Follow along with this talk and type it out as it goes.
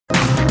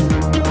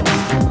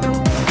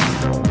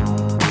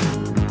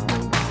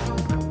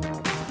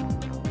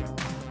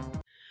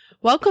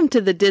Welcome to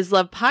the Diz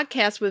Love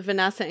Podcast with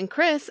Vanessa and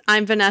Chris.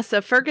 I'm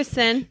Vanessa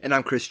Ferguson. And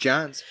I'm Chris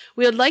Johns.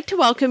 We would like to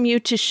welcome you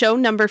to show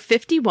number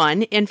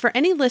 51. And for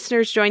any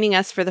listeners joining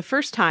us for the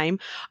first time,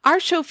 our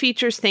show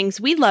features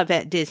things we love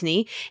at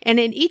Disney. And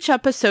in each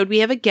episode, we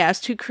have a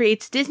guest who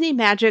creates Disney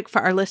magic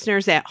for our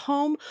listeners at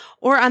home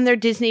or on their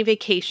Disney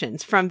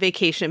vacations. From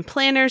vacation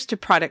planners to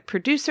product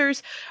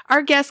producers,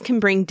 our guests can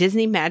bring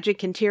Disney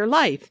magic into your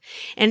life.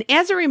 And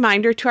as a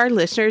reminder to our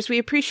listeners, we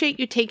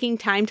appreciate you taking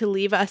time to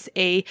leave us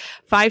a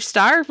 5-star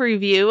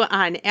review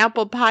on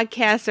Apple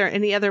Podcasts or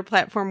any other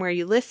platform where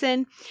you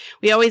listen.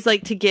 We always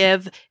like to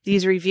give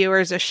these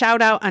reviewers a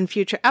shout out on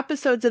future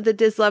episodes of the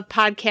Diz Love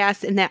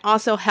Podcast, and that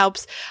also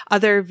helps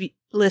other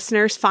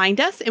listeners find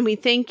us. And we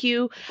thank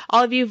you.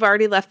 All of you have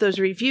already left those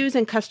reviews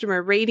and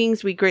customer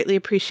ratings. We greatly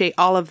appreciate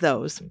all of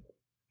those.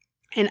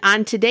 And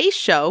on today's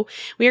show,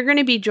 we are going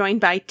to be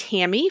joined by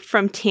Tammy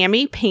from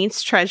Tammy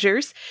Paints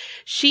Treasures.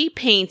 She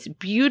paints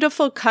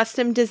beautiful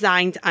custom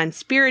designs on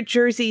Spirit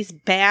jerseys,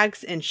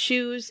 bags, and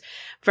shoes.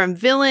 From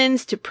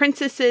villains to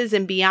princesses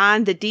and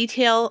beyond, the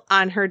detail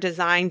on her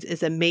designs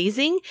is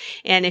amazing.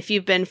 And if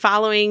you've been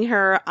following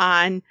her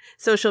on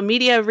social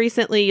media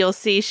recently, you'll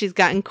see she's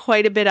gotten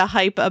quite a bit of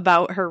hype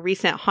about her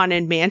recent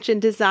Haunted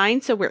Mansion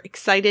design. So we're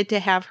excited to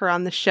have her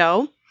on the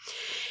show.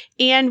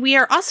 And we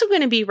are also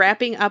going to be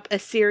wrapping up a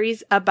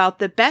series about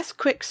the best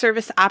quick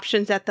service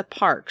options at the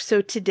park.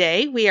 So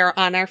today we are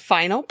on our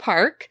final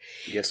park.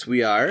 Yes,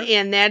 we are.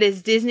 And that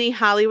is Disney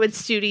Hollywood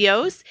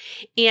Studios.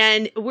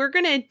 And we're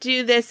going to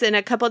do this in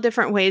a couple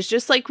different ways,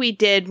 just like we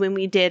did when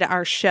we did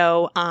our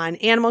show on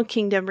Animal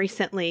Kingdom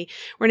recently.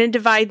 We're going to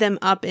divide them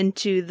up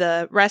into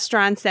the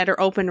restaurants that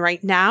are open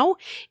right now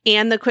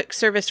and the quick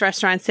service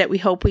restaurants that we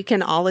hope we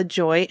can all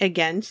enjoy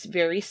again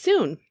very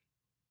soon.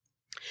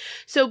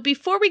 So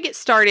before we get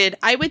started,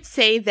 I would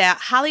say that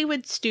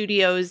Hollywood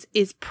Studios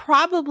is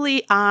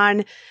probably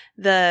on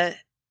the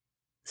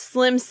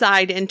slim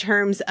side in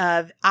terms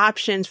of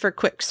options for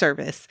quick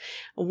service.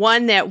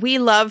 One that we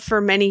loved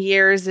for many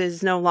years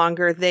is no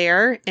longer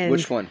there. And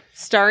which one?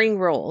 Starring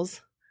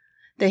Rolls.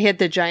 They had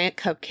the giant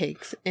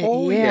cupcakes.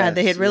 Oh, yeah, yes,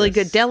 they had really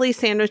good deli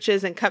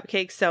sandwiches and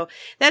cupcakes. So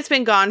that's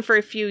been gone for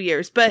a few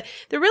years. But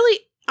there really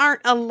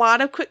aren't a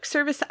lot of quick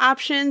service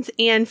options.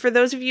 And for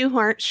those of you who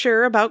aren't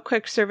sure about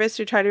quick service,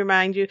 we try to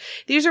remind you,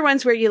 these are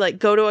ones where you like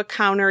go to a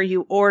counter,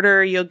 you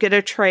order, you'll get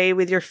a tray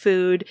with your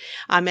food.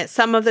 At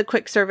some of the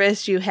quick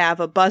service, you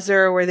have a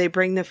buzzer where they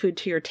bring the food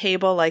to your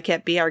table, like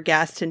at Be Our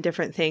Guest and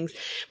different things.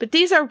 But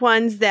these are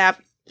ones that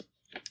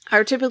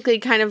are typically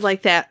kind of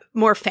like that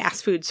more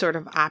fast food sort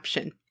of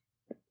option.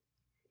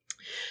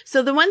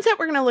 So the ones that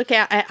we're going to look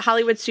at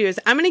Hollywood Studios,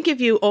 I'm going to give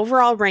you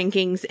overall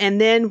rankings,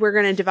 and then we're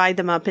going to divide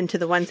them up into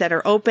the ones that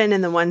are open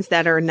and the ones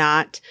that are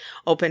not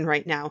open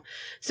right now.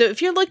 So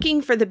if you're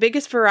looking for the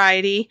biggest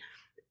variety,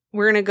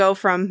 we're going to go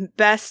from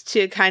best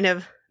to kind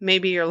of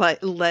maybe your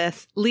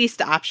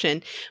least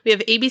option. We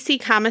have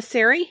ABC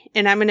Commissary,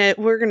 and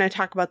we're going to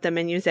talk about the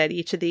menus at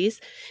each of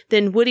these.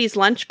 Then Woody's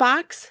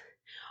Lunchbox.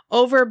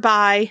 Over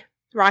by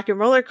Rock and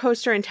Roller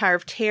Coaster and Tower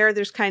of Terror,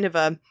 there's kind of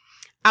a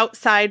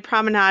outside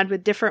promenade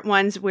with different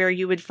ones where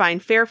you would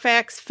find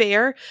Fairfax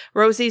Fair,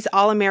 Rosie's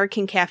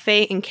All-American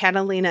Cafe, and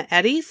Catalina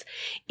Eddie's.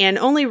 And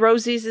only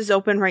Rosie's is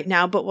open right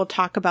now, but we'll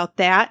talk about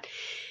that.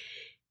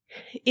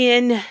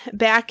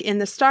 Back in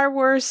the Star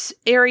Wars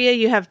area,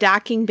 you have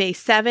Docking Bay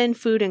 7,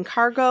 Food and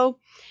Cargo.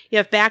 You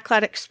have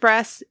Backlot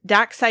Express,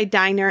 Dockside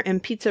Diner,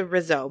 and Pizza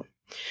Rizzo.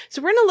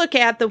 So we're going to look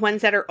at the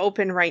ones that are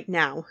open right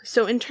now.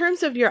 So in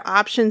terms of your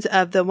options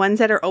of the ones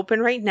that are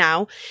open right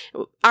now,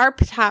 our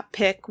top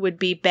pick would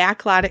be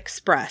Backlot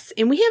Express.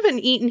 And we haven't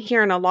eaten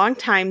here in a long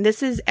time.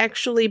 This is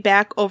actually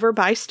back over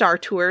by Star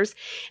Tours.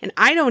 And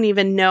I don't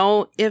even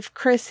know if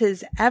Chris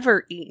has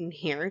ever eaten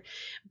here.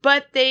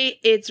 But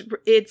it's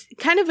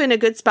kind of in a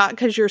good spot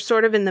because you're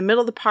sort of in the middle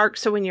of the park.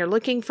 So when you're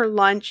looking for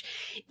lunch,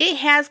 it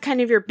has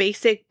kind of your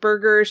basic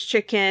burgers,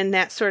 chicken,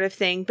 that sort of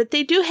thing. But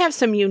they do have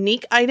some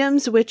unique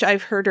items, which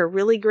I've heard are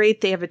really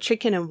great. They have a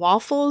chicken and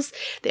waffles.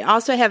 They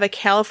also have a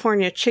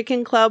California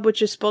Chicken Club,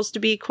 which is supposed to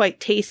be quite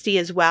tasty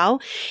as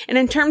well. And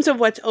in terms of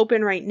what's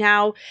open right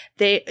now,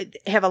 they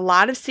have a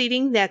lot of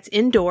seating that's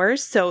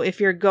indoors. So if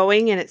you're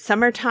going and it's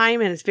summertime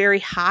and it's very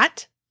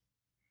hot,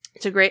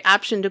 it's a great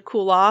option to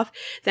cool off.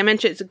 As I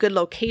mentioned, it's a good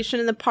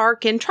location in the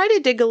park, and try to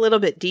dig a little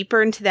bit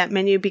deeper into that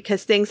menu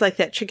because things like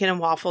that chicken and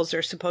waffles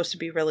are supposed to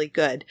be really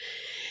good.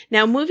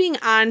 Now, moving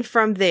on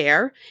from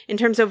there, in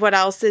terms of what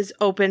else is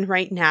open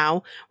right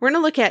now, we're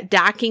going to look at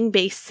Docking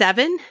Bay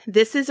 7.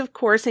 This is, of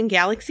course, in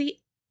Galaxy's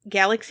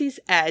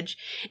Edge.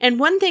 And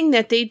one thing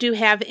that they do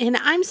have, and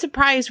I'm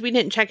surprised we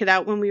didn't check it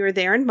out when we were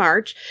there in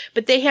March,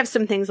 but they have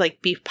some things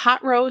like beef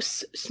pot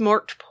roast,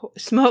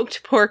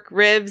 smoked pork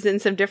ribs,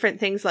 and some different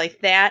things like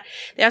that.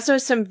 They also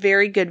have some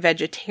very good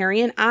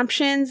vegetarian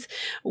options.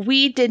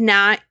 We did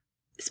not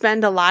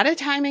spend a lot of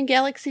time in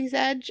Galaxy's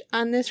Edge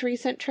on this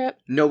recent trip.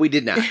 No, we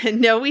did not.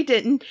 No, we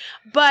didn't.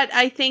 But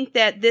I think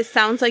that this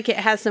sounds like it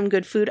has some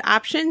good food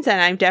options,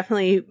 and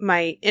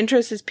my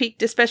interest is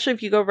piqued, especially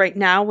if you go right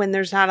now when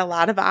there's not a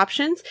lot of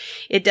options.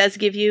 It does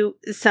give you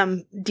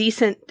some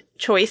decent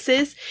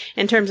choices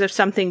in terms of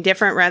something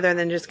different rather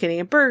than just getting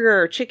a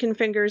burger or chicken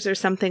fingers or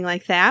something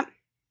like that.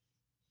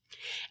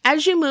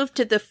 As you move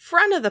to the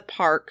front of the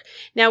park,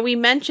 now we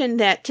mentioned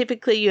that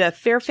typically you have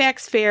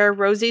Fairfax Fair,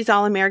 Rosie's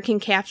All-American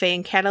Cafe,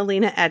 and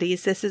Catalina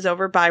Eddie's. This is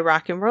over by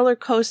Rock and Roller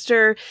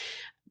Coaster,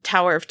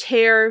 Tower of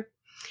Terror.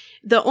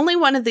 The only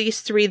one of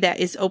these three that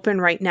is open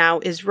right now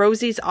is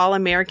Rosie's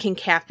All-American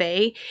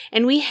Cafe,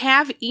 and we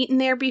have eaten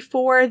there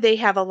before. They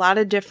have a lot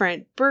of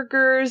different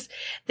burgers.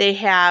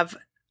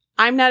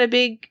 I'm not a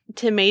big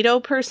tomato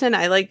person.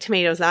 I like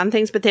tomatoes on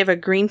things, but they have a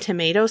green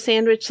tomato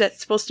sandwich that's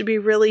supposed to be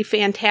really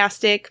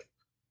fantastic.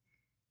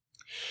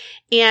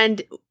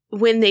 And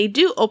when they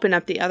do open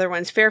up the other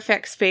ones,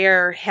 Fairfax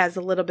Fair has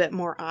a little bit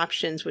more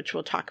options, which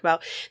we'll talk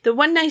about. The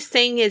one nice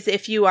thing is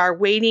if you are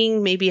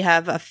waiting, maybe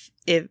have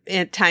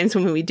at times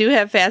when we do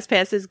have fast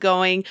passes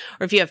going,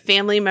 or if you have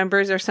family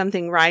members or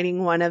something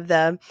riding one of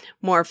the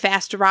more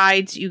fast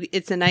rides,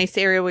 it's a nice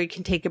area where you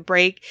can take a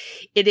break.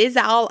 It is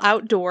all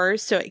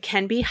outdoors, so it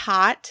can be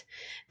hot.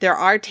 There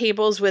are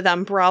tables with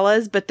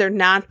umbrellas, but they're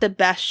not the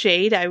best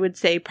shade. I would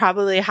say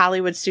probably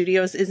Hollywood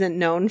Studios isn't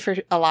known for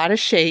a lot of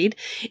shade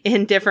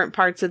in different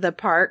parts of the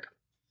park.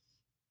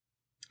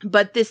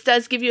 But this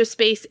does give you a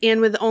space, and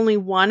with only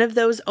one of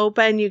those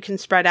open, you can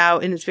spread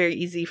out, and it's very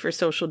easy for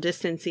social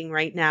distancing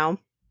right now.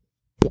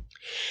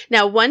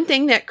 Now, one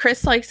thing that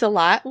Chris likes a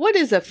lot, what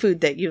is a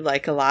food that you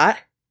like a lot?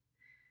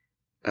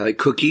 I like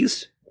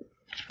cookies.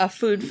 A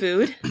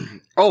food.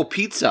 Oh,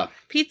 pizza.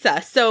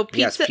 Pizza. So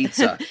Yes,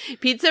 pizza.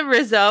 Pizza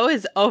Rizzo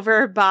is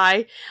over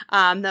by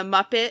the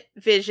Muppet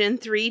Vision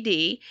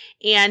 3D.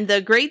 And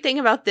the great thing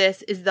about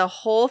this is the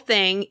whole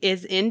thing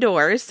is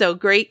indoors. So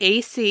great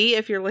AC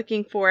if you're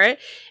looking for it.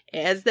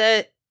 As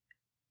the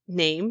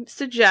name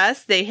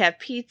suggests, they have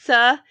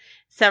pizza,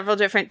 several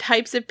different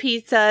types of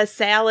pizza,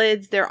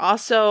 salads.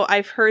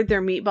 I've heard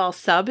their meatball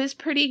sub is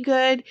pretty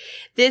good.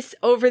 This,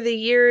 over the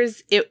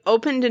years, it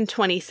opened in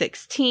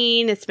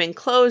 2016. It's been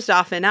closed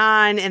off and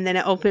on, and then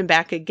it opened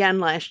back again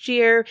last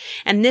year.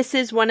 And this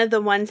is one of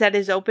the ones that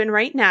is open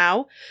right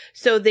now.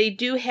 So they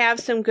do have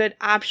some good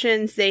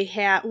options.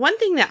 One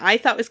thing that I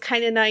thought was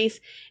kind of nice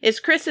is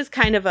Chris is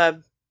kind of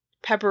a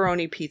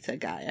pepperoni pizza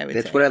guy, I would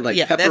say. That's what I like,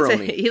 yeah,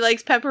 pepperoni. He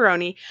likes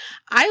pepperoni.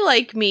 I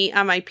like meat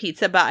on my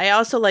pizza, but I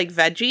also like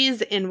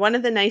veggies. And one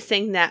of the nice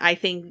things that I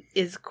think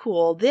is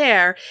cool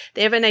there,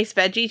 they have a nice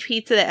veggie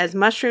pizza that has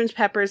mushrooms,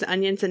 peppers,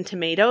 onions, and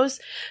tomatoes.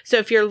 So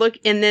if you're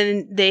and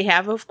then they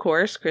have, of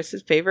course,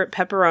 Chris's favorite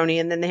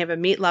pepperoni, and then they have a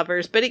meat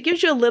lovers, but it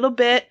gives you a little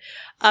bit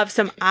of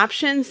some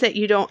options that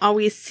you don't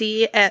always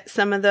see at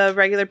some of the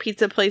regular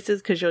pizza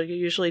places, because you'll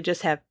usually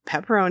just have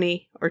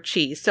pepperoni or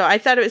cheese. So I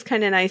thought it was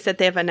kind of nice that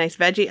they have a nice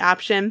veggie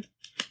option.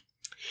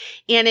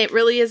 And it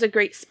really is a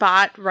great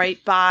spot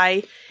right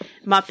by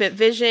Muppet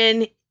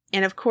Vision.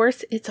 And of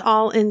course, it's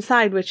all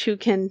inside, which who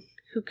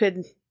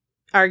could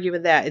argue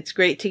with that? It's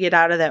great to get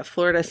out of that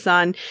Florida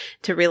sun,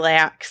 to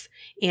relax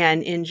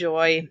and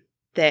enjoy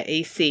the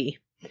AC.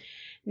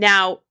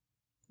 Now,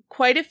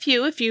 quite a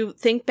few, if you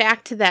think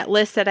back to that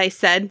list that I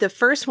said, the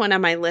first one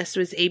on my list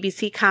was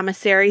ABC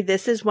Commissary.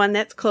 This is one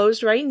that's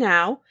closed right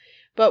now,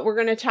 but we're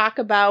going to talk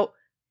about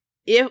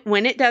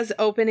when it does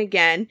open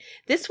again.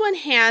 This one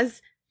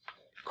has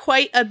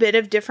quite a bit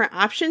of different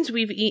options.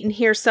 We've eaten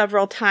here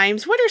several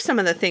times. What are some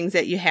of the things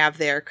that you have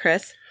there,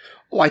 Chris?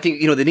 Oh, I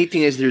think, the neat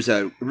thing is there's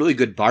a really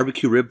good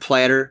barbecue rib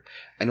platter.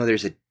 I know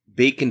there's a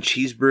bacon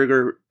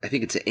cheeseburger. I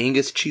think it's an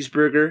Angus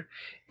cheeseburger.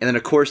 And then,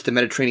 of course, the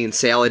Mediterranean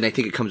salad, and I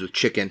think it comes with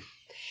chicken.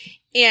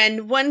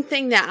 And one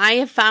thing that I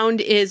have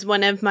found is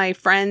one of my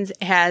friends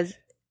has,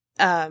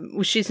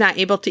 she's not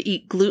able to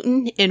eat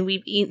gluten, and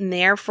we've eaten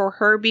there for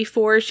her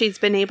before. She's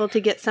been able to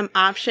get some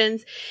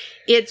options.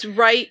 It's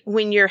right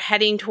when you're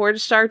heading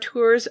towards Star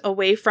Tours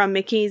away from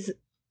Mickey's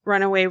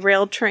Runaway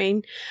Rail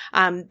Train.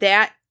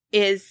 That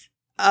is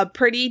a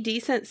pretty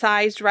decent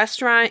sized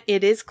restaurant.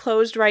 It is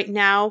closed right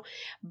now,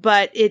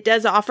 but it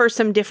does offer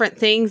some different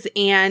things.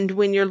 And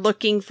when you're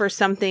looking for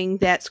something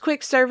that's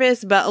quick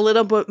service, but a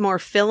little bit more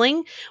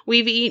filling,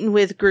 we've eaten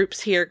with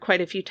groups here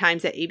quite a few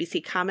times at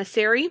ABC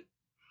Commissary.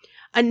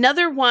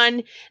 Another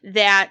one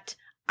that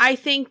I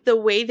think the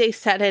way they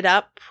set it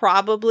up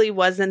probably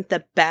wasn't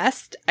the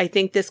best. I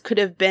think this could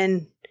have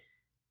been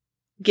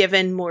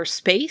given more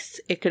space.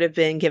 It could have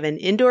been given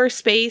indoor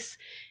space.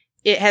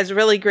 It has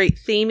really great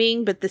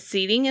theming, but the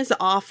seating is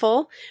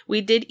awful.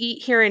 We did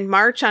eat here in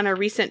March on a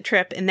recent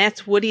trip, and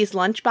that's Woody's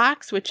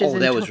Lunchbox, which is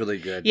that was really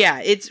good. Yeah,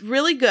 it's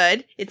really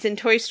good. It's in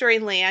Toy Story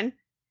Land.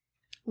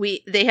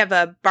 They have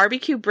a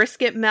barbecue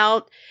brisket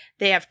melt.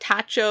 They have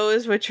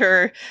tachos, which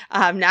are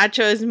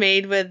nachos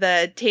made with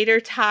tater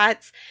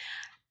tots.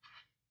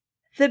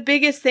 The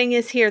biggest thing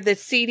is here, the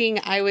seating,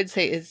 I would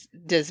say, is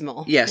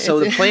dismal. Yeah, so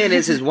the plan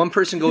is one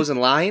person goes in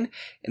line,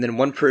 and then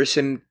one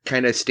person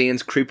kind of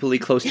stands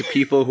creepily close to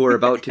people who are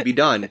about to be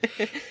done.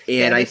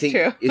 And I think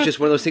it's just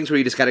one of those things where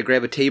you just got to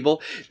grab a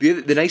table.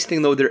 The nice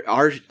thing, though, there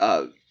are,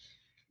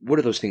 what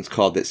are those things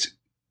called?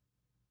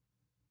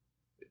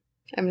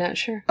 I'm not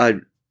sure.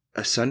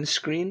 A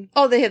sunscreen?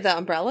 Oh, they have the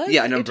umbrellas?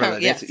 Yeah, an umbrella.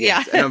 Yes,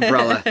 an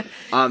umbrella.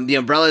 The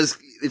umbrellas,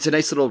 it's a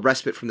nice little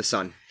respite from the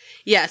sun.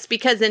 Yes,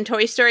 because in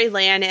Toy Story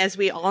Land, as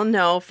we all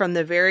know from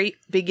the very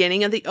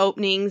beginning of the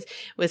openings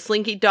with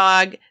Slinky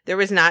Dog, there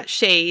was not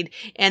shade.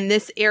 And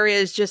this area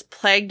is just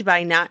plagued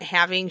by not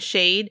having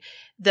shade.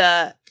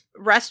 The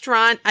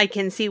restaurant, I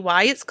can see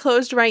why it's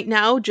closed right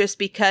now, just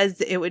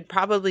because it would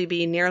probably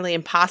be nearly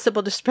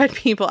impossible to spread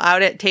people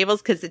out at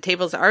tables because the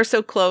tables are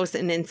so close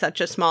and in such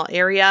a small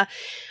area.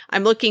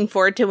 I'm looking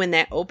forward to when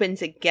that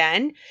opens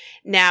again.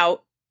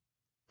 Now,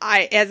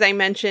 as I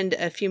mentioned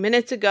a few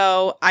minutes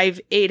ago,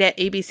 I've ate at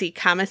ABC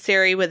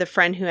Commissary with a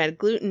friend who had a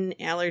gluten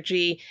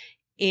allergy,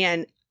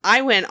 and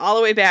I went all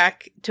the way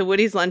back to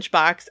Woody's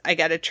Lunchbox. I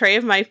got a tray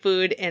of my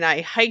food and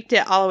I hiked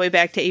it all the way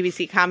back to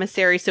ABC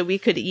Commissary so we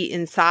could eat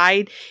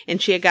inside, and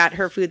she had got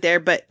her food there,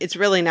 but it's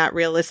really not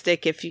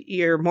realistic if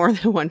you're more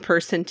than one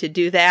person to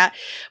do that.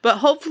 But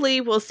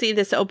hopefully we'll see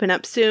this open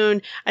up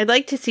soon. I'd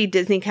like to see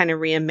Disney kind of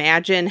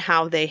reimagine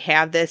how they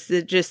have this.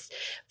 Just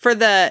for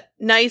the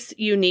nice,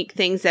 unique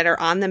things that are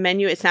on the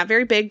menu. It's not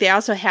very big. They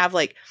also have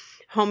like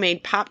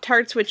homemade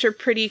Pop-Tarts, which are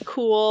pretty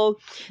cool.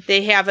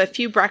 They have a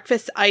few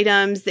breakfast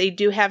items. They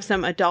do have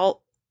some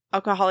adult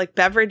alcoholic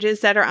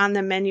beverages that are on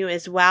the menu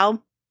as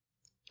well.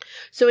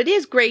 So it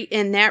is great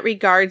in that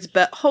regards,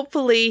 but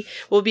hopefully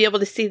we'll be able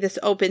to see this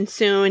open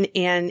soon.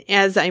 And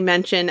as I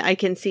mentioned, I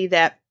can see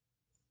that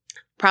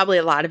probably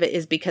a lot of it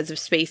is because of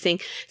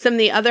spacing. Some of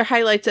the other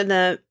highlights on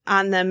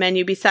the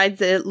menu, besides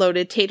the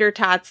loaded tater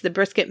tots, the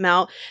brisket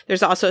melt,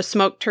 there's also a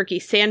smoked turkey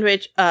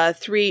sandwich, a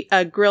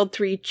grilled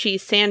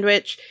 3-cheese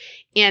sandwich.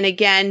 And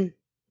again,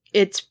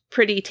 it's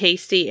pretty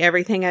tasty.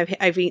 Everything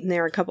I've eaten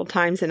there a couple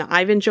times and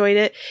I've enjoyed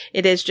it.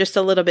 It is just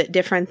a little bit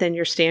different than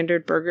your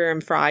standard burger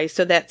and fries.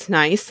 So that's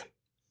nice.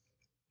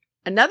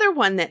 Another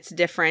one that's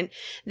different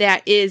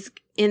that is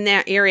in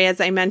that area,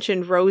 as I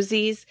mentioned,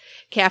 Rosie's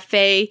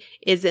Cafe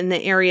is in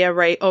the area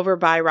right over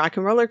by Rock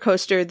and Roller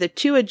Coaster. The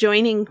two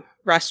adjoining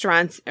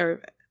restaurants,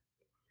 or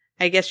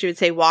I guess you would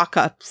say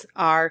walk-ups,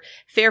 are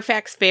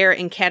Fairfax Fare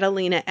and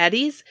Catalina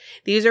Eddie's.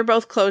 These are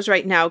both closed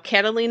right now.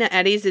 Catalina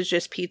Eddie's is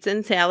just pizza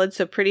and salad,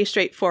 so pretty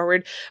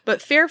straightforward.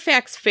 But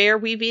Fairfax Fare,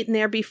 we've eaten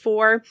there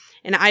before,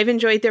 and I've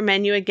enjoyed their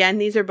menu. Again,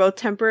 these are both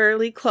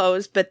temporarily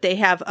closed, but they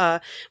have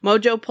a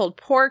Mojo pulled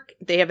pork,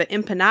 they have an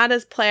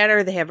empanadas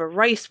platter, they have a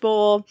rice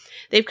bowl.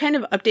 They've kind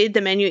of updated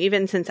the menu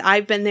even since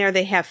I've been there.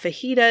 They have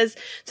fajitas.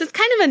 So it's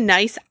kind of a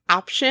nice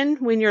option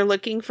when you're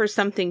looking for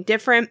something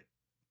different.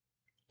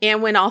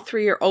 And when all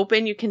three are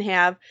open, you can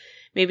have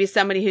maybe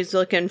somebody who's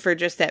looking for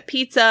just that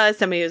pizza,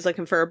 somebody who's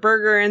looking for a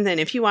burger, and then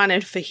if you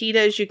wanted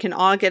fajitas, you can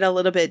all get a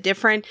little bit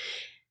different.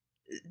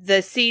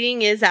 The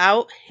seating is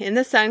out in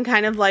the sun,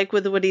 kind of like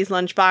with Woody's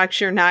Lunchbox.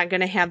 You're not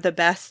going to have the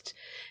best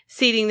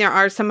seating. There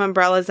are some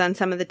umbrellas on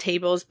some of the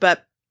tables,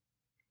 but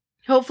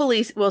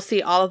hopefully we'll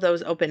see all of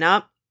those open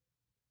up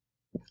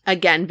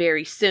again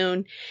very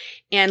soon.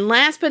 And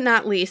last but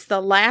not least, the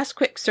last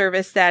quick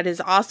service that is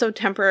also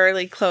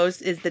temporarily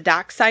closed is the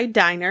Dockside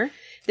Diner.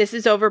 This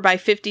is over by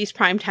 50's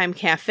Primetime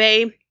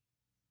Cafe.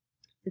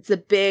 It's a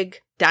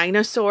big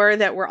dinosaur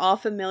that we're all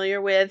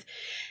familiar with.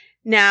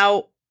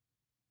 Now,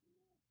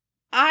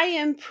 I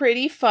am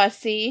pretty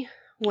fussy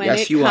when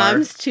it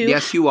comes to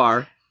Yes, you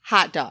are.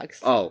 Hot dogs.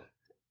 Oh,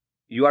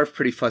 you are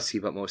pretty fussy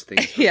about most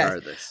things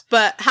regardless. Yes,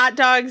 but hot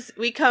dogs,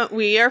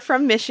 we are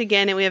from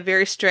Michigan and we have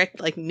very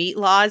strict like meat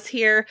laws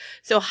here.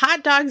 So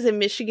hot dogs in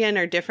Michigan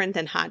are different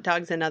than hot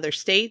dogs in other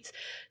states.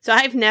 So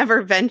I've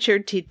never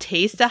ventured to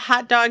taste a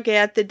hot dog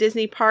at the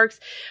Disney parks,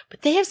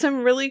 but they have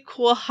some really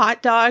cool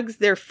hot dogs.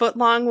 They're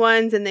foot-long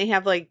ones and they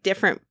have like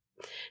different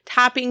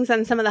toppings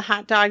on some of the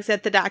hot dogs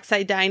at the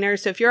Dockside Diner.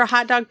 So if you're a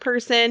hot dog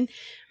person,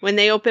 when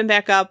they open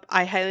back up,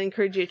 I highly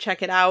encourage you to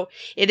check it out.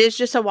 It is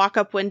just a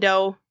walk-up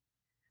window.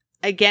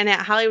 Again,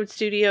 at Hollywood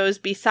Studios,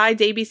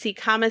 besides ABC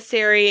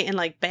Commissary and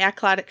like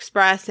Backlot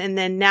Express, and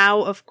then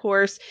now, of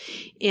course,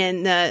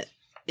 in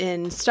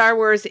Star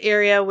Wars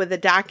area with the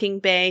docking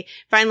bay,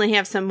 finally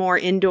have some more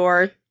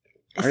indoor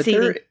seating.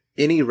 Are there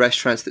any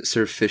restaurants that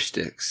serve fish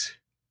sticks?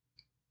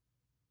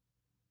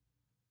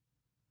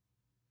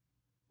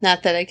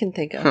 Not that I can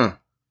think of. Huh.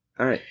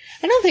 All right.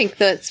 I don't think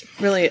that's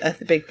really a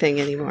big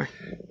thing anymore.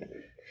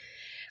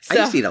 I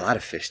used to eat a lot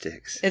of fish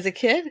sticks. As a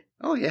kid?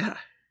 Oh, yeah.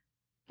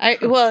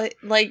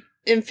 Like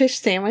in fish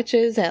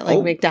sandwiches at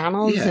like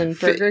McDonald's and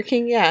Burger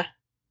King, yeah.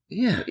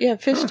 Yeah. Yeah,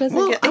 fish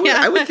doesn't get...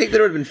 I would think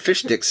there would have been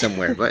fish sticks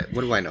somewhere, but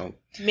what do I know?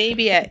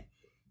 Maybe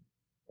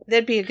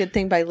that'd be a good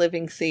thing by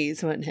Living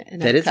Seas, wouldn't it?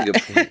 That is a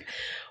good point.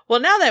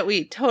 Well, now that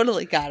we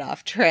totally got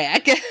off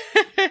track,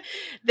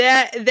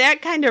 that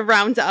kind of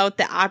rounds out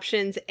the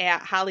options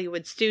at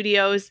Hollywood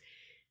Studios.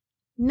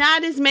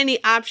 Not as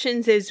many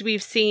options as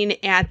we've seen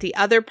at the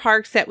other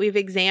parks that we've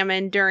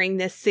examined during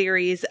this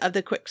series of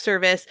the quick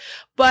service,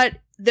 but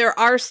there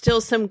are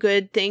still some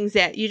good things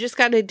that you just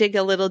got to dig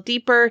a little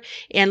deeper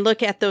and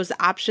look at those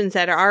options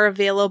that are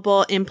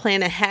available and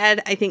plan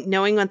ahead. I think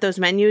knowing what those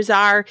menus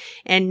are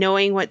and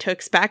knowing what to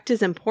expect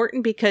is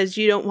important because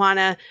you don't want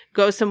to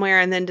go somewhere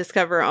and then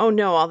discover, oh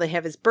no, all they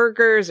have is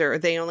burgers or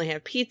they only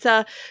have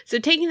pizza. So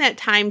taking that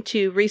time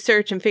to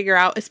research and figure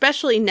out,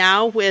 especially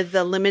now with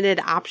the limited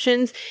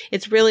options,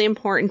 it's really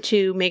important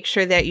to make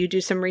sure that you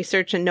do some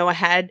research and know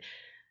ahead.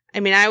 I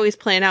mean, I always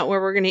plan out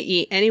where we're going to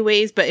eat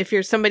anyways, but if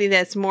you're somebody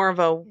that's more of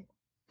a,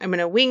 I'm going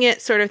to wing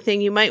it sort of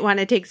thing, you might want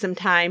to take some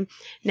time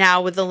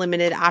now with the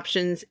limited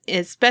options,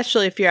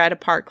 especially if you're at a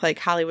park like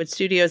Hollywood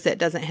Studios that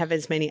doesn't have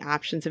as many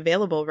options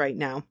available right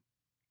now.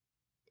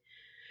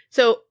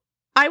 So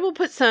I will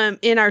put some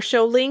in our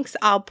show links.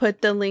 I'll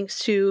put the links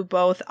to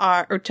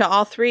to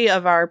all three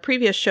of our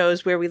previous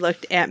shows where we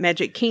looked at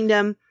Magic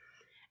Kingdom,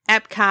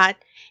 Epcot,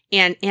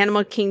 and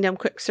Animal Kingdom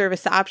quick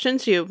service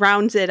options. You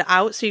rounds it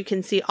out so you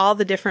can see all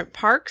the different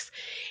parks.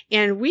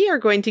 And we are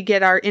going to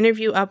get our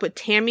interview up with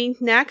Tammy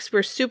next.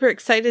 We're super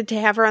excited to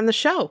have her on the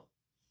show.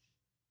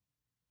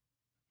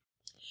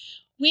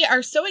 We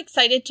are so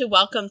excited to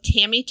welcome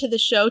Tammy to the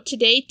show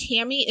today.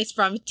 Tammy is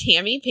from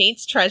Tammy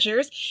Paints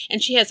Treasures,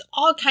 and she has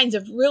all kinds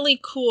of really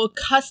cool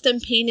custom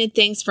painted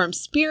things from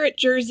spirit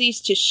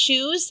jerseys to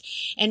shoes.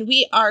 And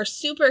we are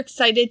super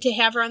excited to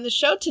have her on the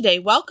show today.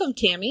 Welcome,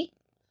 Tammy.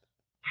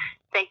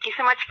 Thank you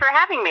so much for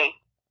having me.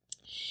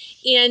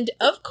 And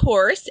of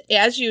course,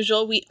 as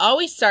usual, we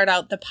always start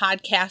out the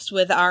podcast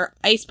with our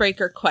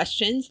icebreaker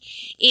questions.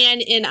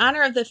 And in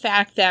honor of the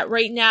fact that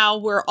right now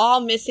we're all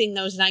missing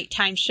those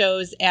nighttime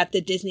shows at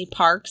the Disney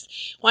parks,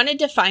 wanted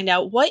to find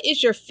out, what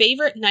is your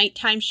favorite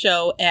nighttime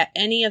show at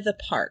any of the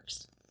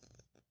parks?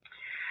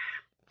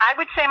 I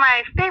would say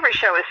my favorite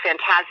show is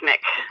Fantasmic.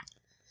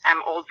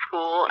 I'm old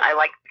school. I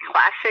like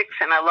classics,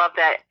 and I love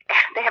that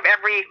they have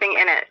everything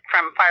in it,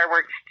 from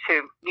fireworks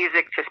to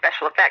music to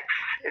special effects.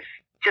 It's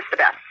just the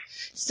best.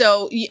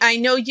 So I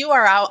know you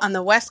are out on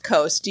the West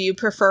Coast. Do you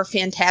prefer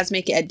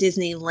Fantasmic at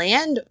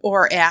Disneyland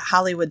or at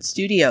Hollywood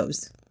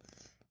Studios?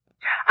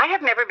 I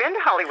have never been to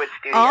Hollywood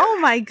Studios. Oh,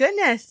 my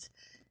goodness.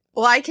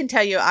 Well, I can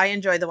tell you I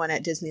enjoy the one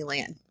at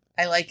Disneyland.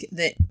 I like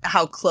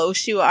how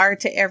close you are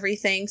to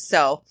everything,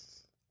 so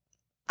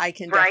I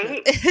can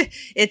right.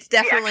 It's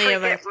definitely you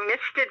get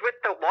misted with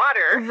the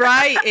water.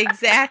 Right,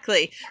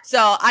 exactly.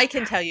 So I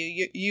can tell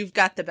you've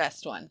got the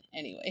best one,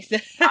 anyways.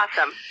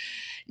 Awesome.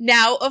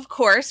 Now, of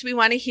course, we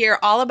want to hear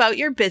all about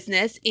your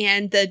business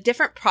and the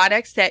different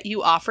products that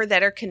you offer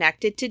that are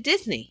connected to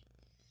Disney.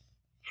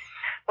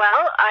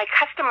 Well, I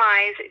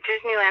customize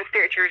Disneyland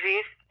spirit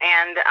jerseys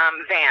and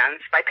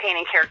vans by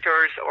painting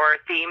characters or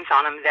themes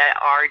on them that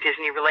are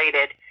Disney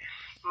related.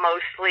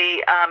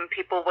 Mostly,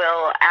 people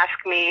will ask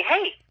me,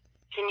 hey,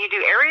 can you do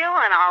Ariel?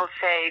 And I'll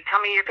say, tell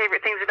me your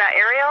favorite things about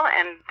Ariel,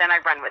 and then I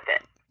run with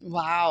it.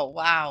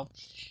 Wow.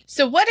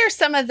 So what are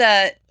some of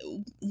the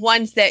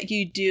ones that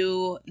you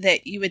do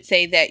that you would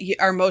say that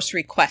are most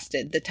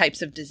requested, the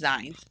types of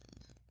designs?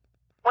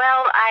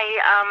 Well,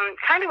 I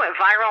kind of went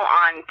viral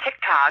on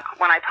TikTok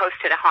when I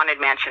posted a Haunted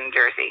Mansion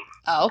jersey.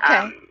 Oh,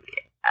 okay.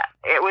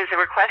 It was a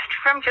request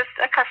from just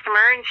a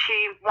customer, and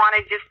she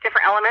wanted just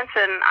different elements,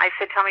 and I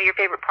said, tell me your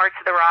favorite parts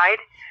of the ride.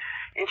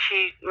 And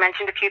she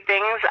mentioned a few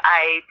things.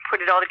 I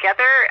put it all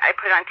together. I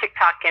put it on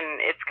TikTok,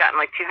 and it's gotten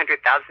like 200,000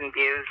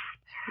 views.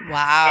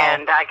 Wow.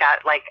 And I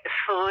got like a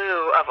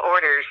slew of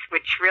orders,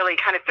 which really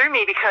kind of threw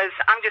me because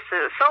I'm just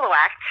a solo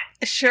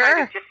act. Sure.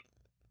 Trying to just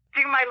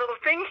do my little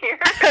thing here.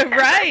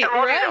 Right.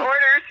 All these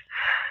orders.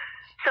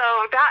 So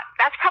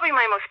that's probably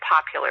my most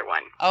popular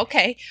one.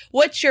 Okay.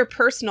 What's your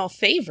personal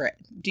favorite?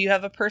 Do you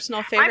have a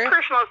personal favorite? My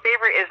personal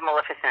favorite is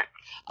Maleficent.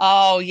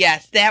 Oh,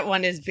 yes. That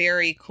one is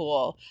very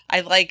cool.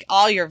 I like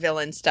all your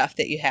villain stuff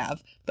that you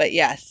have. But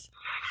yes,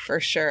 for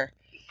sure.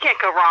 Can't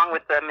go wrong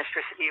with the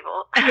Mistress of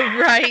Evil.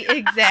 Right.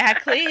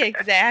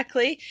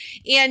 Exactly.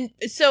 And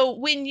so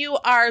when you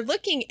are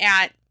looking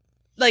at,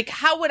 like,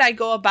 how would I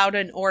go about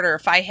an order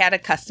if I had a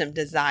custom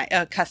design,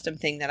 a custom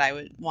thing that I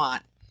would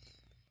want?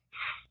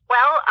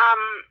 Well,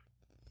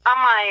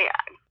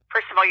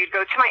 first of all, you'd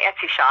go to my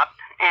Etsy shop,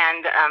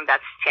 and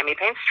that's Tammy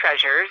Paints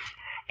Treasures.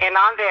 And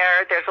on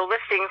there's a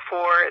listing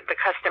for the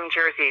custom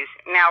jerseys.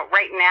 Now,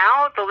 right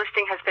now, the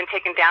listing has been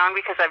taken down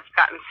because I've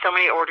gotten so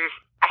many orders.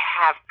 I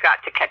have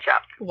got to catch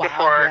up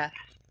before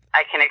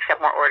I can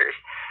accept more orders.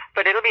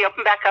 But it'll be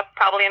open back up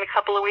probably in a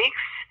couple of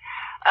weeks.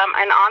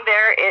 And on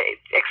there, it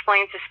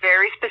explains this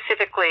very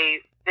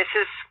specifically. This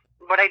is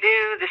what I do.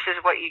 This is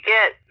what you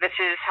get. This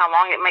is how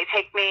long it might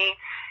take me.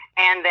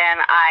 And then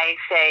I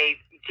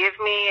say, give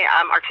me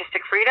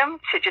artistic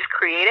freedom to just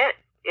create it.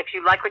 If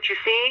you like what you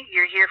see,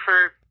 you're here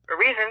for a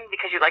reason,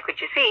 because you like what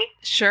you see.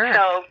 Sure.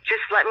 So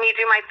just let me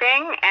do my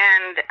thing.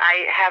 And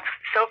I have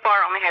so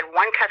far only had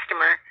one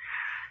customer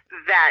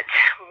that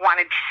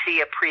wanted to see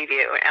a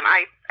preview, and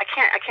I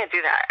can't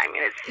do that. I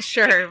mean, it's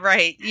sure,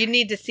 right. You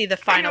need to see the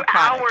final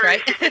product, hours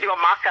right? Just to do a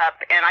mock-up,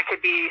 and I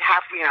could be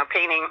half,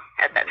 painting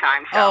at that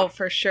time. Oh, So.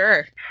 for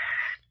sure.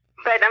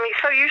 But I mean,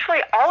 so usually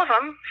all of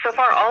them, so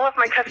far, all of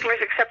my customers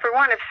except for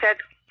one have said,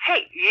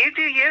 "Hey, you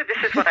do you.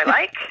 This is what I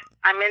like.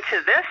 I'm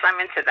into this, I'm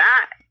into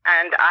that,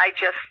 and I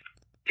just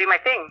do my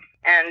thing.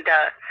 And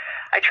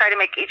I try to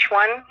make each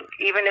one,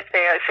 even if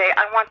they say,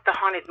 I want the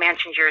Haunted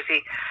Mansion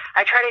jersey,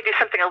 I try to do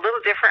something a little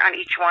different on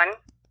each one.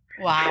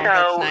 Wow, so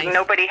that's nice.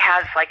 Nobody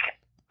has like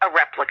a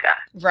replica.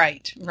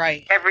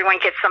 Right. Everyone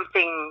gets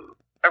something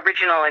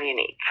original and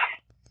unique.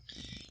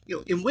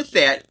 And with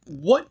that,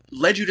 what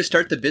led you to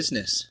start the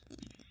business?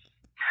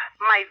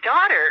 My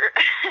daughter,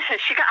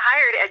 she got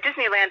hired at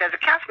Disneyland as a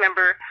cast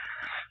member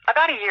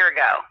about a year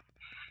ago.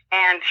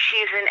 And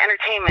she's in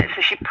entertainment,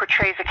 so she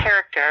portrays a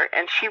character.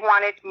 And she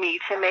wanted me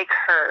to make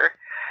her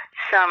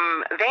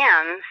some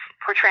vans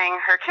portraying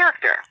her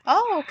character.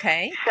 Oh,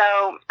 okay.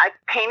 So I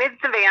painted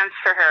the vans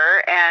for her,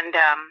 and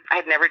I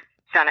had never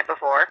done it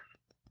before.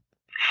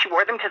 She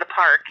wore them to the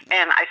park,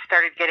 and I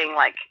started getting,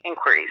 like,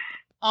 inquiries.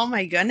 Oh,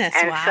 my goodness.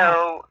 And wow.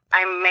 so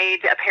I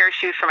made a pair of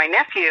shoes for my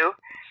nephew,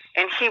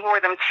 and he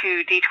wore them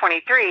to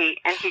D23,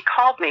 and he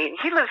called me. And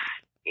he lives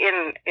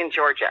in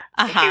Georgia.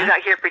 Uh-huh. He was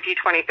out here for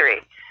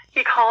D23.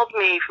 He called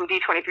me from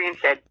D23 and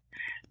said,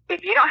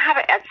 if you don't have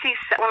an Etsy,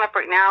 set one up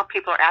right now.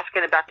 People are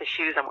asking about the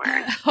shoes I'm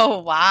wearing. Oh,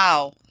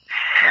 wow.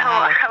 So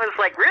I was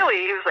like,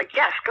 really? He was like,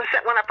 yes, go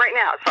set one up right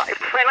now. So I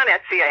went on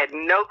Etsy. I had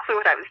no clue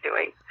what I was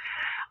doing.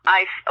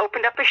 I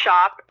opened up a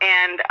shop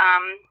and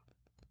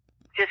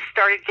just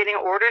started getting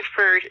orders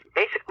for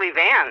basically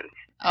vans.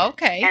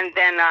 Okay. And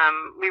then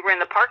we were in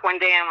the park one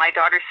day, and my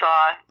daughter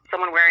saw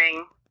someone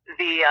wearing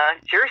the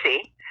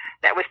jersey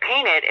that was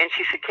painted, and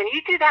she said, can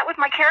you do that with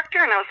my character?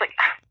 And I was like,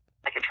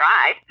 I could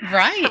try.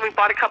 Right. So we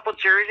bought a couple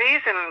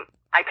jerseys, and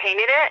I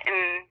painted it,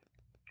 and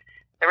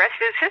the rest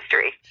is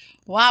history.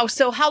 Wow.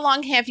 So how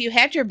long have you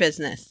had your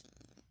business?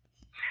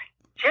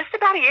 Just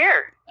about a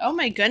year. Oh,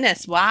 my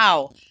goodness.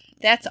 Wow.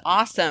 That's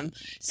awesome.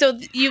 So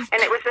And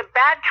it was a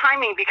bad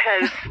timing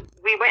because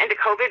we went into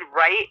COVID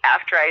right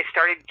after I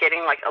started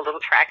getting like a little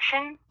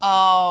traction.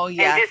 Oh,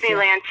 yes. And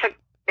Disneyland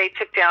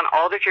took down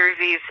all the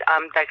jerseys,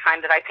 the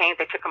kind that I paint.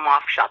 They took them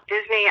off Shop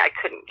Disney. I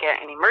couldn't get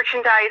any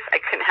merchandise. I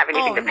couldn't have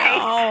anything to paint.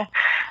 No.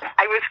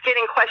 I was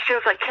getting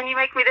questions like, can you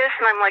make me this?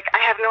 And I'm like, I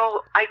have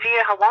no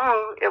idea how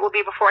long it will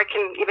be before I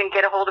can even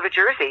get a hold of a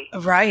jersey.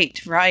 Right.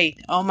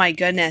 Oh, my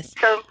goodness.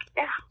 So,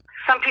 yeah,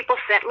 some people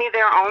sent me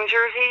their own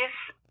jerseys.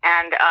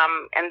 And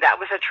that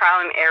was a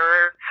trial and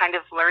error kind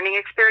of learning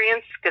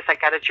experience because I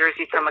got a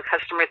jersey from a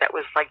customer that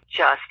was like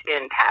just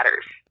in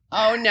tatters.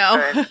 Oh, no.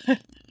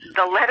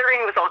 The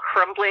lettering was all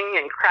crumbling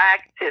and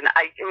cracked. And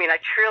I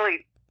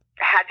truly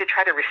had to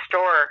try to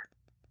restore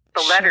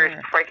the letters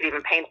before I could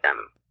even paint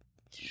them.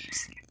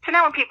 So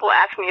now when people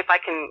ask me if I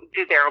can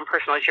do their own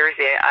personal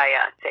jersey,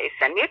 I say,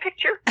 send me a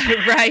picture.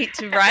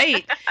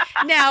 Right.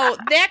 Now,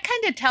 that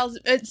kind of tells,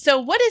 so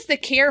what is the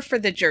care for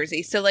the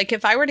jersey? So like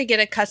if I were to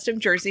get a custom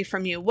jersey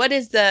from you, what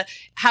is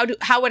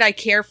how would I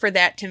care for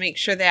that to make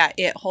sure that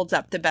it holds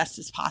up the best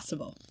as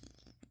possible?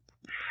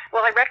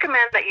 Well, I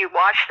recommend that you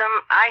wash them.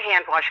 I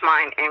hand wash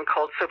mine in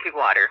cold soapy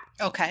water.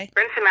 Okay.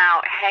 Rinse them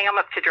out, hang them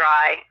up to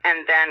dry,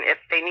 and then if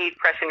they need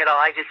pressing at all,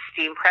 I just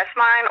steam press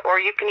mine, or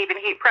you can even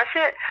heat press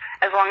it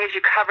as long as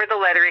you cover the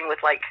lettering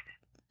with like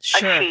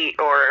a sheet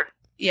or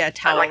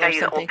towel like or I use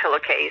something. an old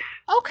pillowcase.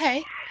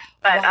 Okay.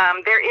 But wow.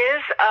 There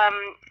is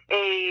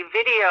a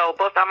video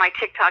both on my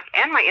TikTok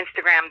and my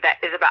Instagram that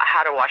is about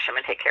how to wash them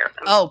and take care of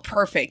them. Oh,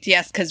 perfect.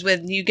 Yes, because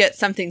when you get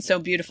something so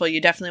beautiful,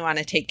 you definitely want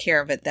to take care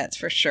of it. That's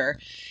for sure.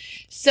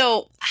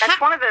 So that's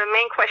one of the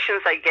main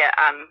questions I get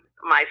on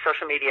my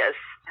social media is,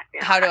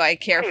 how do I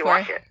care for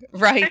it?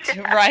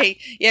 Right.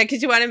 Yeah,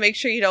 because you want to make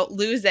sure you don't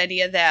lose any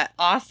of that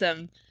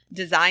awesome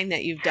design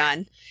that you've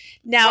done.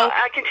 Now, well,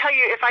 I can tell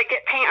you if I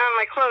get paint on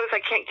my clothes, I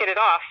can't get it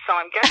off. So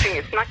I'm guessing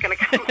it's not going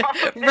to come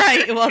off.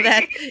 Right. Well,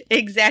 that's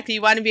exactly.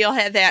 You want to be able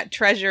to have that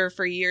treasure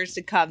for years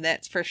to come.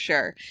 That's for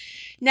sure.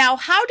 Now,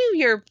 how do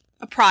your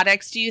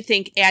products, do you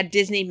think, add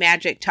Disney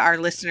magic to our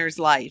listeners'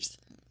 lives?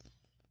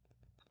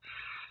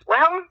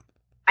 Well,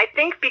 I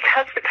think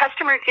because the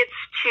customer gets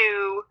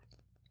to,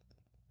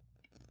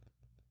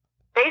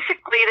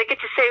 basically, they get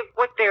to say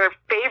what their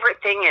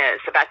favorite thing is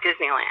about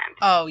Disneyland.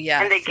 Oh,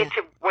 yes. And they get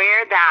to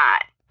wear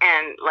that.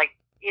 And, like,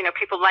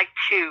 people like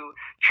to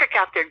trick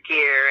out their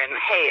gear and,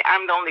 hey,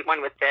 I'm the only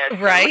one with this.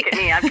 Right. Look at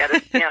me, I've got a,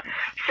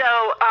 So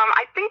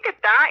I think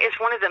that is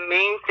one of the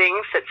main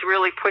things that's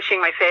really pushing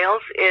my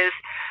sales is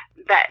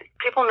that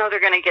people know they're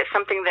going to get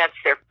something that's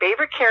their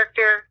favorite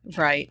character,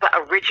 right, but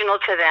original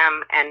to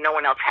them, and no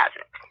one else has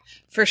it.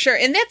 For sure.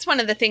 And that's one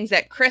of the things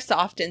that Chris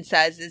often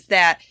says is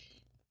that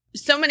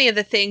so many of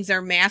the things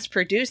are mass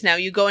produced now.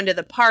 You go into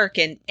the park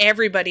and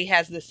everybody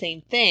has the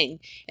same thing.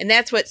 And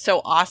that's what's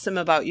so awesome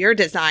about your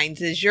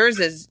designs is yours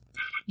is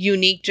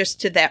unique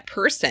just to that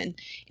person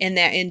and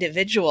that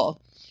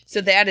individual.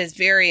 So that is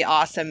very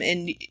awesome.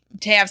 And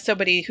to have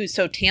somebody who's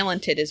so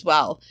talented as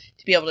well,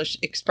 to be able to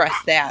express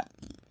that.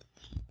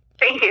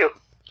 Thank you.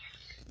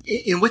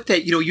 And with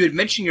that, you had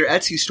mentioned your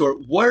Etsy store.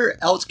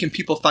 Where else can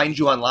people find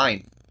you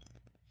online?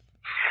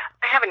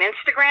 I have an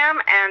Instagram,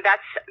 and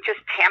that's just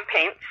Tam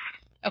Paints.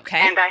 Okay.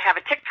 And I have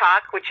a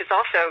TikTok, which is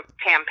also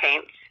Tam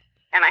Paints.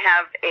 And I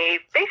have a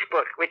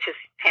Facebook, which is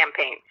Tam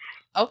Paints.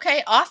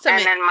 Okay, awesome.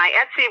 And then my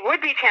Etsy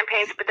would be Tam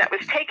Paints, but that was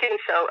taken,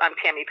 so I'm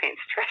Tammy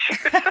Paints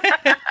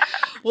Treasures.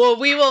 Well,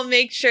 we will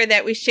make sure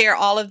that we share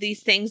all of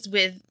these things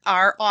with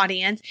our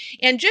audience.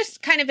 And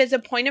just kind of as a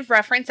point of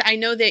reference, I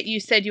know that you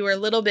said you were a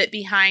little bit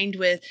behind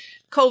with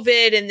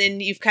COVID, and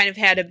then you've kind of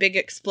had a big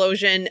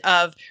explosion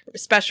of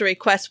special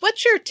requests.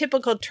 What's your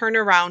typical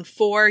turnaround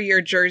for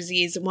your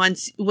jerseys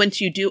once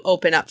you do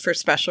open up for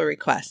special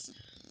requests?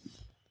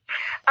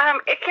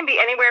 It can be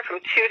anywhere from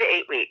 2 to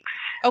 8 weeks.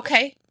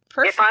 Okay,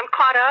 perfect. If I'm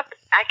caught up,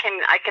 I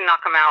can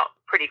knock them out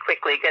pretty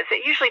quickly because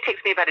it usually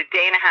takes me about a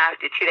day and a half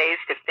to 2 days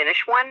to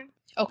finish one.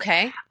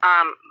 Okay.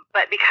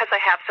 But because I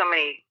have so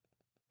many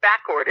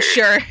back orders,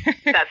 sure,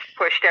 that's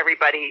pushed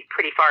everybody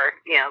pretty far.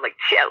 Like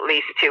at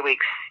least 2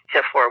 weeks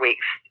to 4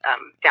 weeks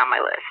down my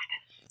list.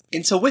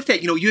 And so with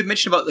that, you had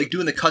mentioned about like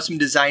doing the custom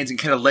designs and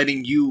kind of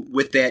letting you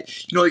with that.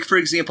 Like for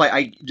example,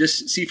 I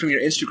just see from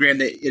your Instagram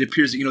that it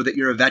appears that that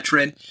you're a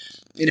veteran.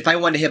 And if I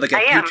wanted to have like a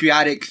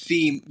patriotic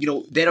theme,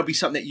 that'll be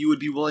something that you would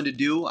be willing to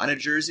do on a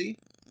jersey?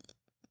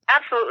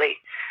 Absolutely.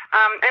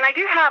 And I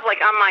do have,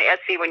 like, on my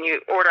Etsy, when you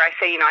order, I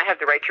say, I have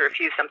the right to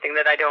refuse something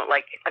that I don't,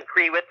 like,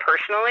 agree with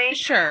personally.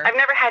 Sure. I've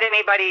never had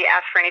anybody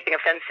ask for anything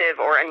offensive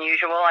or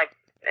unusual. I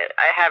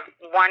have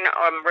one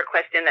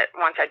request in that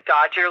wants a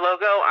Dodger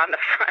logo on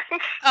the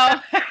front. Oh.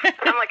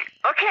 I'm like,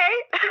 okay.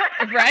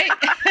 Right.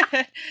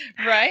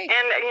 Right.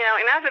 And,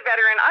 and as a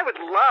veteran, I would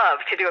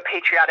love to do a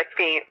patriotic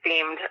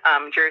themed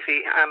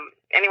jersey.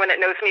 Anyone that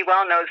knows me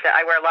well knows that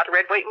I wear a lot of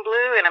red, white, and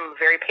blue, and I'm a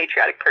very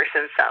patriotic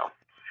person, so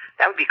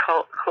that would be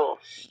cool.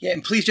 Yeah,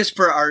 and please, just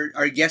for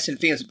our guests and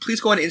fans,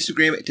 please go on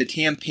Instagram to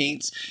Tam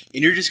Paints,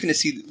 and you're just going to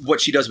see what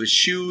she does with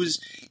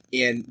shoes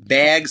and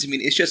bags. I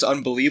mean, it's just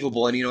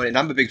unbelievable. And, and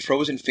I'm a big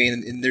Frozen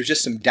fan, and there's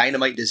just some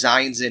dynamite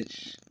designs. And,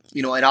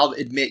 and I'll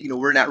admit,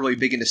 we're not really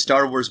big into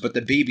Star Wars, but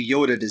the Baby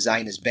Yoda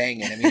design is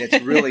banging. I mean, it's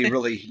really,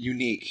 really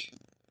unique.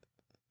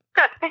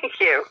 Thank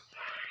you.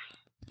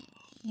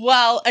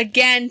 Well,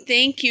 again,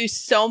 thank you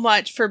so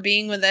much for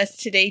being with us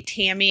today,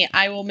 Tammy.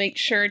 I will make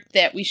sure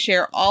that we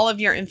share all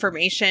of your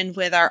information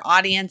with our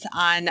audience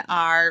on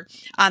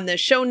the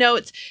show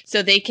notes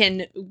so they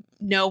can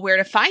know where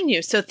to find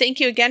you. So thank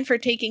you again for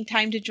taking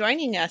time to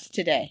joining us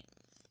today.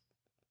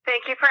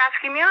 Thank you for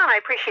asking me on. I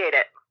appreciate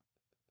it.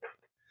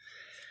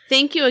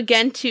 Thank you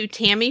again to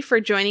Tammy for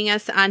joining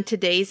us on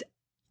today's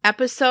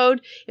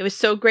episode. It was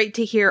so great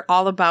to hear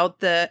all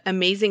about the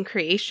amazing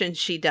creations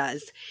she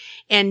does.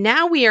 And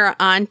now we are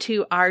on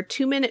to our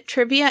 2-minute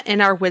trivia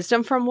and our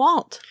wisdom from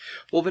Walt.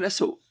 Well,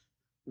 Vanessa,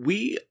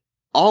 we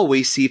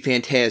always see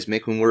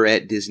Fantasmic when we're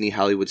at Disney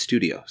Hollywood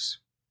Studios.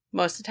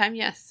 Most of the time,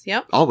 yes.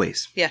 Yep.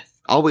 Always. Yes.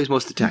 Always,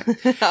 most of the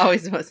time.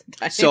 Always, most of the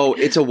time. So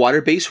it's a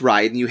water-based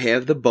ride, and you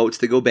have the boats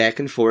that go back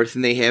and forth,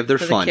 and they have their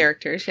fun. The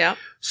characters, yep.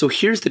 So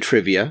here's the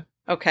trivia.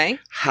 Okay.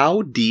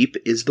 How deep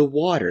is the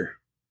water?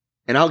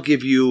 And I'll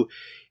give you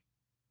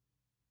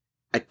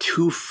a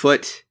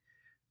 2-foot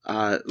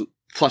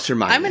plus or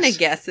minus. I'm going to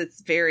guess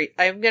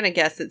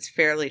it's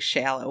fairly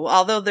shallow,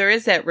 although there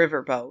is that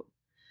riverboat.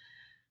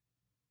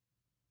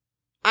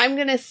 I'm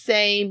going to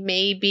say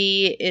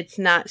maybe it's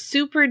not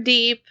super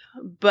deep,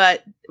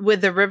 but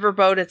with the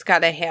riverboat, it's got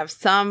to have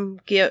some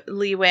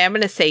leeway. I'm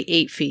going to say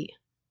 8 feet.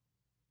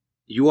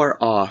 You are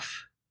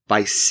off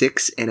by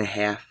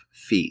 6.5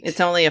 feet. It's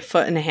only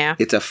 1.5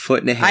 feet. It's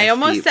 1.5 feet. I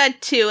almost said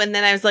 2, and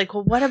then I was like,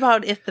 well, what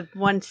about if the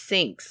one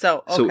sinks?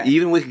 So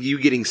even with you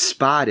getting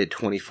spotted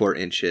 24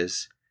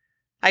 inches...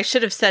 I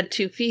should have said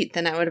 2 feet,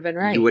 then I would have been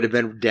right. You would have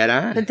been dead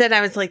on. But then I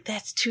was like,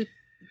 that's too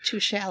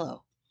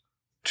shallow.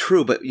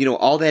 True, but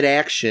all that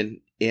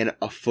action in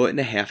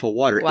 1.5 feet of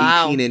water,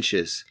 wow. 18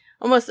 inches.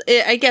 Almost,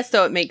 I guess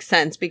though it makes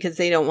sense because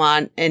they don't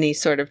want any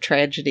sort of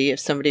tragedy if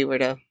somebody were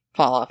to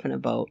fall off in a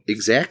boat.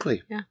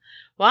 Exactly. Yeah.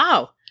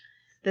 Wow.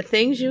 The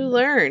things you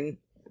learn.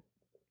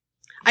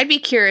 I'd be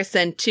curious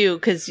then too,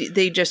 because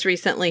they just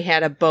recently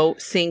had a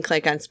boat sink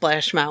like on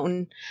Splash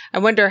Mountain. I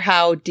wonder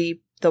how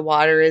deep the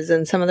water is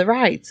in some of the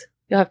rides.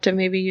 You'll have to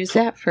maybe use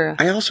that for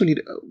I also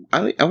need...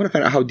 I want to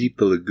find out how deep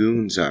the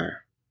lagoons are.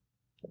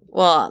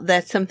 Well,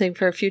 that's something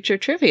for future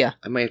trivia.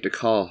 I might have to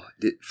call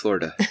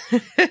Florida.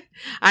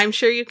 I'm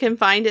sure you can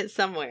find it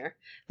somewhere.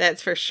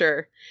 That's for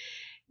sure.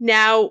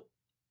 Now,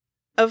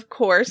 of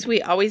course,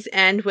 we always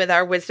end with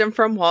our Wisdom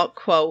from Walt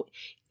quote.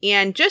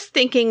 And just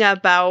thinking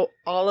about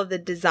all of the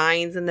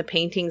designs and the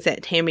paintings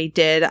that Tammy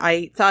did,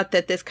 I thought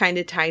that this kind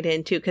of tied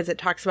into because it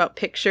talks about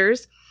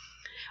pictures.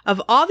 Of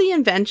all the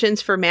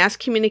inventions for mass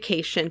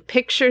communication,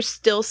 pictures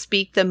still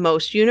speak the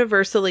most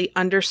universally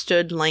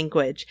understood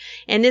language.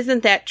 And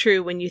isn't that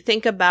true when you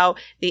think about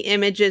the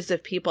images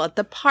of people at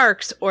the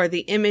parks or the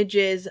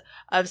images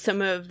of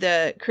some of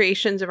the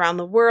creations around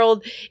the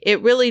world?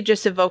 It really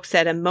just evokes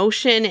that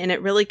emotion and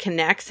it really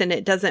connects, and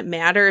it doesn't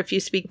matter if you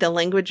speak the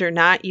language or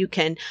not. You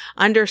can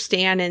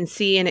understand and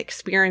see and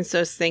experience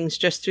those things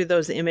just through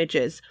those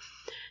images.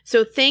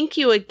 So thank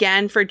you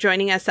again for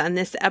joining us on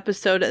this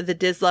episode of the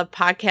DISLove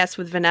Podcast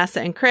with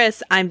Vanessa and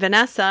Chris. I'm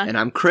Vanessa. And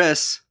I'm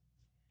Chris.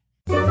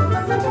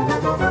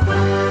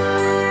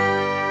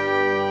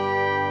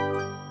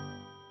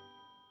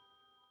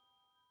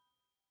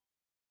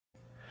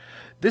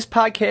 This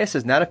podcast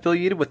is not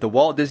affiliated with the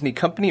Walt Disney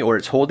Company or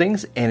its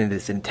holdings, and it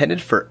is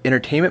intended for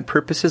entertainment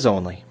purposes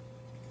only.